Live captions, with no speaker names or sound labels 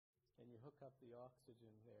hook up the oxygen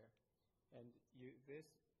there. And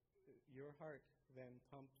your heart then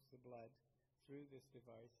pumps the blood through this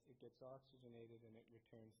device. It gets oxygenated and it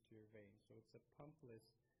returns to your veins. So it's a pumpless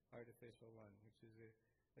artificial lung, which is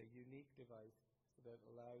a unique device that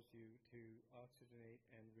allows you to oxygenate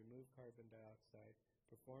and remove carbon dioxide,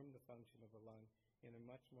 perform the function of a lung in a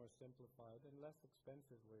much more simplified and less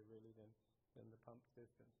expensive way, really, than the pump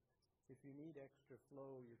systems. If you need extra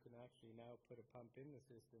flow, you can actually now put a pump in the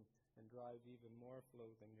system and drive even more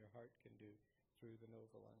flow than your heart can do through the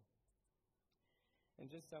Novolung.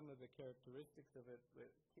 And just some of the characteristics of it,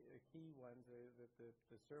 the key ones are that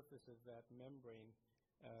the surface of that membrane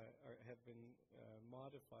have been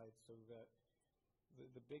modified so that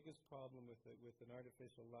the biggest problem with an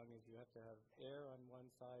artificial lung is you have to have air on one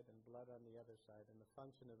side and blood on the other side. And the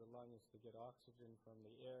function of the lung is to get oxygen from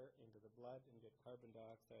the air into the blood and get carbon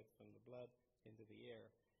dioxide from the blood into the air.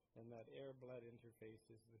 And that air-blood interface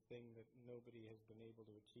is the thing that nobody has been able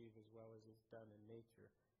to achieve as well as is done in nature.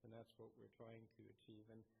 And that's what we're trying to achieve.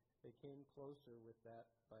 And they came closer with that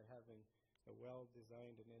by having a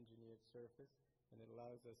well-designed and engineered surface. And it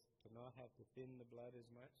allows us to not have to thin the blood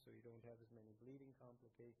as much, so you don't have as many bleeding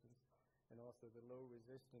complications. And also the low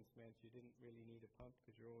resistance meant you didn't really need a pump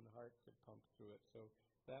because your own heart could pump through it. So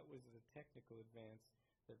that was the technical advance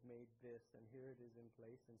that made this. And here it is in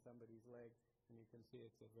place in somebody's leg. And you can see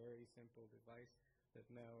it's a very simple device that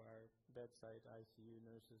now our bedside ICU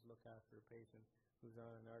nurses look after a patient who's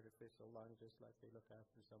on an artificial lung just like they look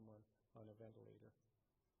after someone on a ventilator.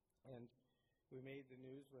 And we made the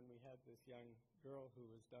news when we had this young girl who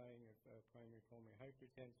was dying of primary pulmonary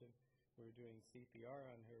hypertension. We were doing CPR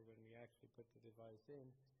on her when we actually put the device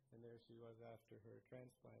in, and there she was after her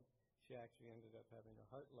transplant. She actually ended up having a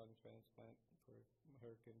heart-lung transplant for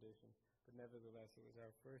her condition, but nevertheless it was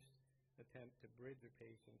our first attempt to bridge a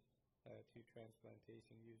patient to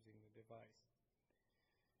transplantation using the device.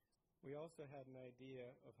 We also had an idea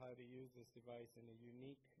of how to use this device in a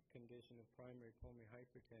unique condition of primary pulmonary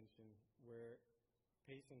hypertension where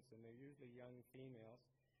patients, and they're usually young females,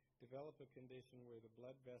 develop a condition where the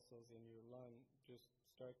blood vessels in your lung just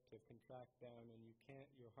start to contract down and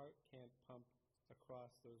your heart can't pump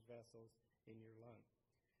across those vessels in your lung.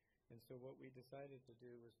 And so what we decided to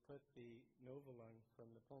do was put the Novolung from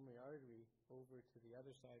the pulmonary artery over to the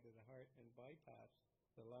other side of the heart and bypass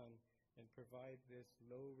the lung and provide this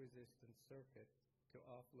low-resistance circuit to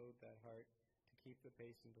offload that heart to keep the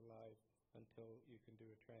patient alive until you can do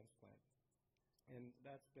a transplant. And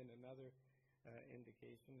that's been another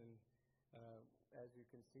indication. And as you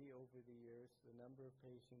can see over the years, the number of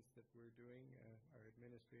patients that we're doing, our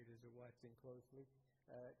administrators are watching closely,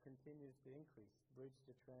 continues to increase. Bridge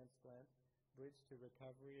to transplant, bridge to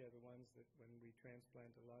recovery are the ones that when we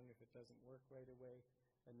transplant a lung, if it doesn't work right away,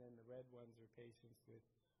 and then the red ones are patients with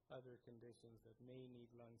other conditions that may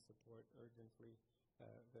need lung support urgently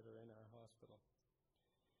that are in our hospital.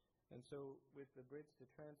 And so with the bridge to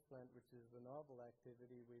transplant, which is the novel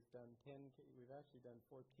activity, we've actually done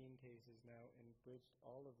 14 cases now and bridged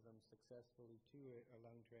all of them successfully to a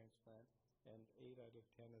lung transplant, and 8 out of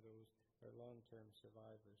 10 of those are long-term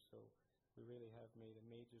survivors. So we really have made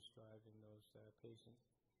a major stride in those patients.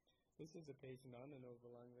 This is a patient on the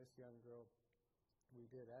Novolung, this young girl. We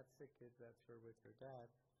did at Sick Kids, that's her with her dad.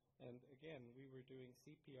 And again, we were doing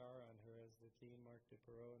CPR on her as the team, Mark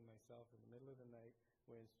DePerot and myself, in the middle of the night.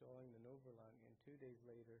 We're installing the Novolung, and 2 days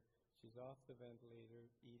later, she's off the ventilator,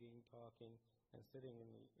 eating, talking, and sitting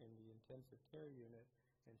in the intensive care unit.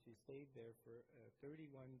 And she stayed there for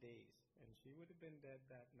 31 days. And she would have been dead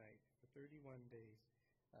that night for 31 days.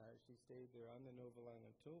 She stayed there on the Novolung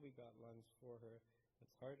until we got lungs for her.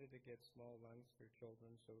 It's harder to get small lungs for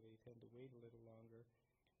children, so they tend to wait a little longer.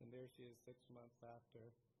 And there she is 6 months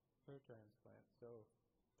after her transplant. So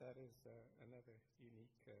that is another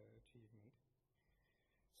unique achievement.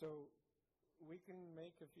 So we can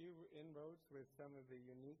make a few inroads with some of the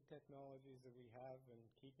unique technologies that we have in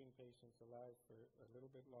keeping patients alive for a little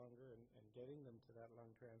bit longer and getting them to that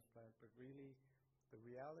lung transplant. But really, the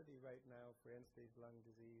reality right now for end-stage lung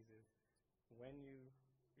disease is when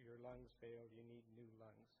your lungs fail, you need new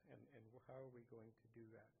lungs. And how are we going to do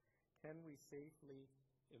that? Can we safely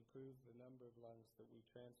improve the number of lungs that we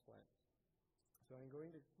transplant? So I'm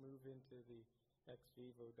going to move into the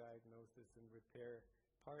ex-VIVO diagnosis and repair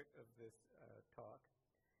part of this talk.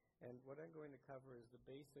 And what I'm going to cover is the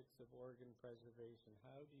basics of organ preservation.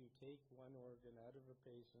 How do you take one organ out of a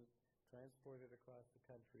patient, transport it across the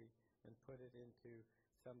country, and put it into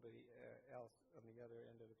somebody else on the other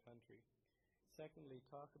end of the country? Secondly,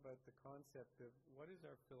 talk about the concept of what is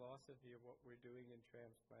our philosophy of what we're doing in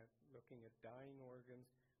transplant, looking at dying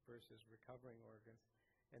organs versus recovering organs.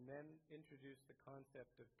 and then introduced the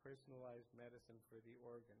concept of personalized medicine for the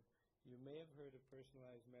organ. You may have heard of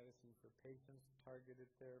personalized medicine for patients, targeted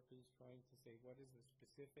therapies, trying to say what is the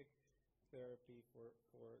specific therapy for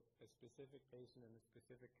a specific patient in a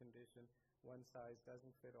specific condition. One size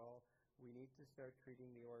doesn't fit all. We need to start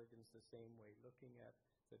treating the organs the same way, looking at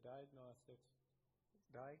the diagnostics,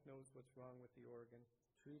 diagnose what's wrong with the organ,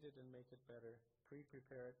 treat it and make it better,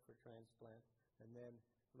 prepare it for transplant, and then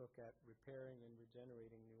look at repairing and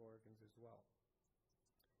regenerating the organs as well.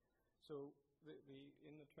 So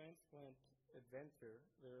in the transplant adventure,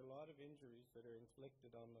 there are a lot of injuries that are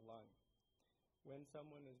inflicted on the lung. When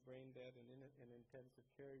someone is brain dead and in an intensive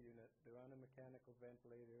care unit, they're on a mechanical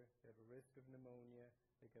ventilator, they have a risk of pneumonia,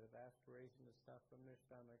 they could have aspiration of stuff from their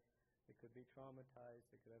stomach, they could be traumatized,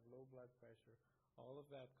 they could have low blood pressure. All of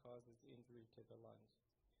that causes injury to the lungs.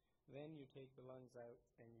 Then you take the lungs out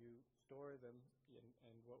and you store them,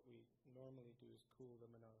 and what we normally do is cool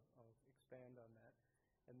them, and I'll expand on that,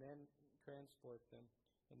 and then transport them,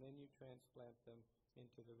 and then you transplant them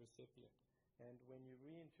into the recipient. And when you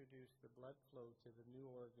reintroduce the blood flow to the new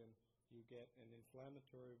organ, you get an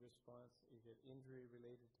inflammatory response, you get injury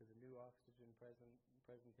related to the new oxygen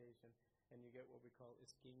presentation, and you get what we call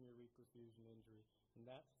ischemia reperfusion injury. And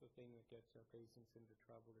that's the thing that gets our patients into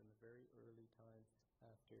trouble in the very early time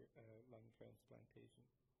after lung transplantation.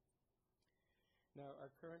 Now,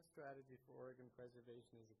 our current strategy for organ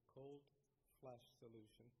preservation is a cold flush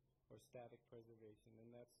solution, or static preservation,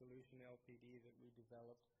 and that solution LPD that we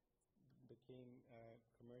developed became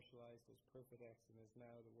commercialized as Perfidex and is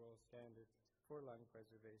now the world standard for lung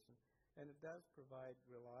preservation. And it does provide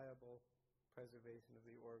reliable preservation of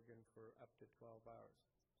the organ for up to 12 hours.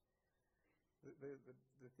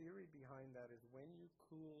 The theory behind that is when you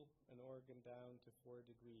cool an organ down to 4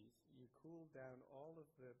 degrees, you cool down all of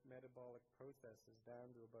the metabolic processes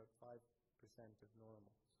down to about 5% of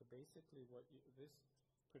normal. So basically this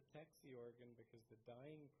protects the organ because the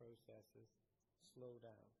dying processes slow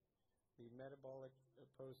down. The metabolic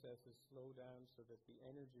processes slow down so that the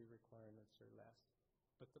energy requirements are less.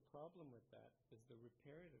 But the problem with that is the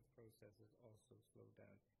reparative processes also slow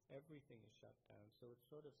down. Everything is shut down, so it's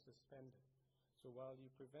sort of suspended. So while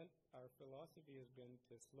you prevent, our philosophy has been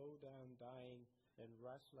to slow down dying and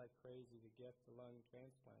rush like crazy to get the lung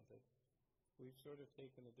transplanted, we've sort of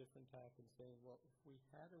taken a different tack and saying, well, if we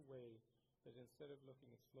had a way that instead of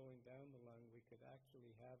looking at slowing down the lung, we could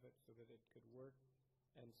actually have it so that it could work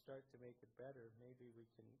and start to make it better, maybe we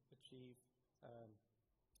can achieve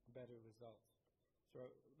better results.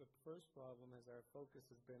 So the first problem is our focus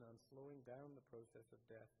has been on slowing down the process of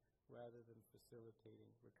death rather than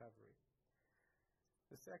facilitating recovery.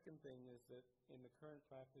 The second thing is that in the current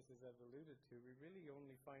practice, as I've alluded to, we really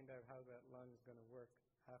only find out how that lung is going to work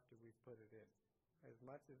after we've put it in. As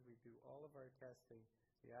much as we do all of our testing,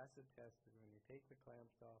 the acid test is when you take the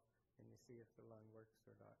clamps off and you see if the lung works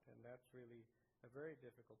or not. And that's really a very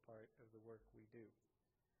difficult part of the work we do.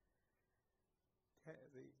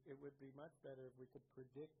 It would be much better if we could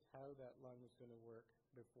predict how that lung is going to work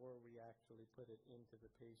before we actually put it into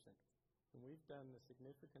the patient. And we've done a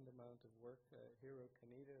significant amount of work. Hiro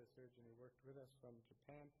Kaneda, a surgeon who worked with us from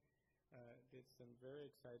Japan, did some very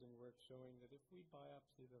exciting work showing that if we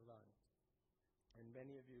biopsy the lung, and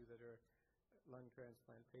many of you that are lung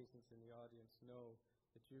transplant patients in the audience know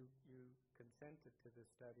that you consented to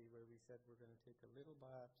this study where we said we're going to take a little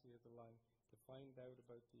biopsy of the lung to find out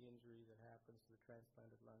about the injury that happens to the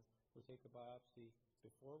transplanted lung. We'll take a biopsy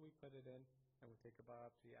before we put it in, and we'll take a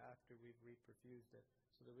biopsy after we've reperfused it,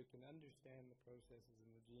 so that we can understand the processes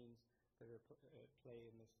and the genes that are at play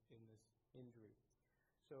in this injury.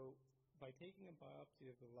 So by taking a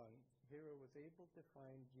biopsy of the lung, Hiro was able to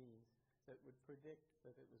find genes that would predict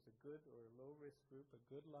that it was a good or a low-risk group, a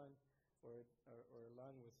good lung, or a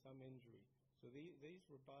lung with some injury. So these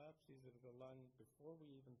were biopsies of the lung before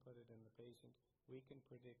we even put it in the patient. We can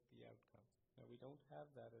predict the outcome. Now, we don't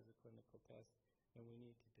have that as a clinical test, and we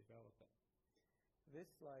need to develop it.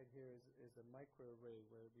 This slide here is a microarray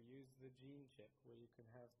where we use the gene chip, where you can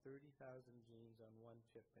have 30,000 genes on one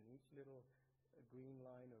chip, and each little green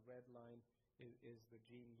line or red line is the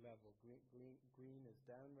gene level. Green is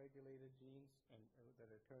down-regulated genes and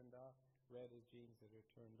that are turned off. Red is genes that are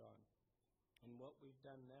turned on. And what we've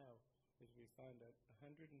done now is we found out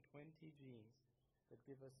 120 genes that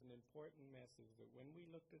give us an important message that when we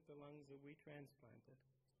looked at the lungs that we transplanted,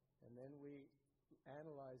 and then we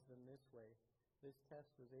analyzed them this way, this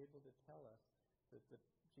test was able to tell us that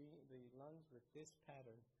the lungs with this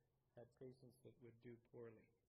pattern had patients that would do poorly.